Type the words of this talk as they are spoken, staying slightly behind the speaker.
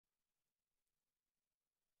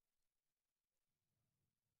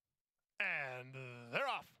And they're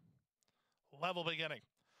off. Level beginning.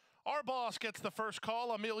 Our boss gets the first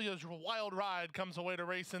call. Amelia's Wild Ride comes away to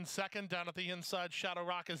race in second. Down at the inside, Shadow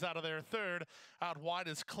Rock is out of there third. Out wide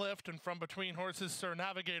is Clift, and from between horses, Sir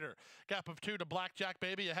Navigator. Gap of 2 to Blackjack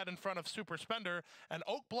Baby ahead in front of Super Spender. And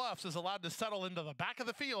Oak Bluffs is allowed to settle into the back of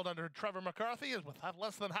the field under Trevor McCarthy with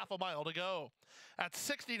less than half a mile to go. At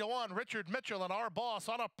 60-1, Richard Mitchell and Our Boss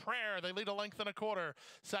on a prayer. They lead a length and a quarter.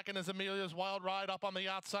 Second is Amelia's Wild Ride. Up on the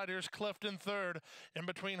outside, here's Clift in third. In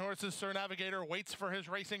between horses, Sir Navigator waits for his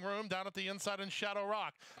racing room. Down at the inside in Shadow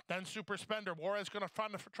Rock. Then Super Spender. Juarez going to try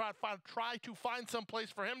to find some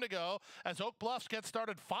place for him to go as Oak Bluffs gets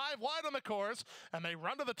started 5 wide on the course, and they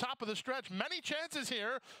run to the top of the stretch. Many chances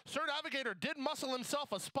here. Sir Navigator did muscle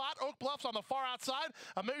himself a spot. Oak Bluffs on the far outside.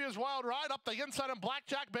 Amelia's Wild Ride up the inside, and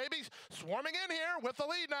Blackjack Babies swarming in here with the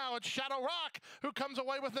lead now. It's Shadow Rock who comes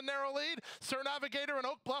away with the narrow lead. Sir Navigator and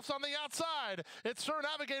Oak Bluffs on the outside. It's Sir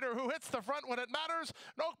Navigator who hits the front when it matters.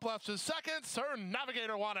 And Oak Bluffs is second. Sir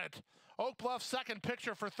Navigator won it. Oak Bluffs second,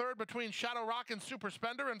 picture for third between Shadow Rock and Super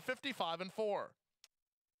Spender, and 55-4.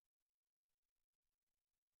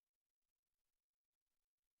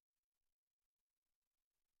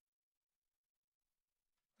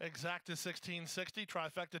 Exacta $16.60,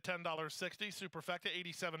 trifecta $10.60, superfecta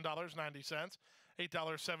 $87.90,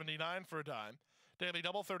 $8.79 for a dime. Daily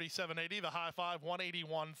double $37.80, the high five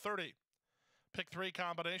 $181.30. Pick 3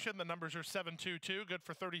 combination, the numbers are 722, good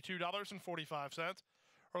for $32.45.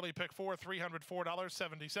 Early pick 4,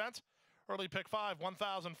 $304.70. Early pick 5,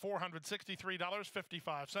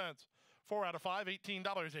 $1,463.55. 4 out of 5,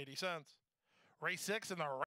 $18.80. Race 6 in the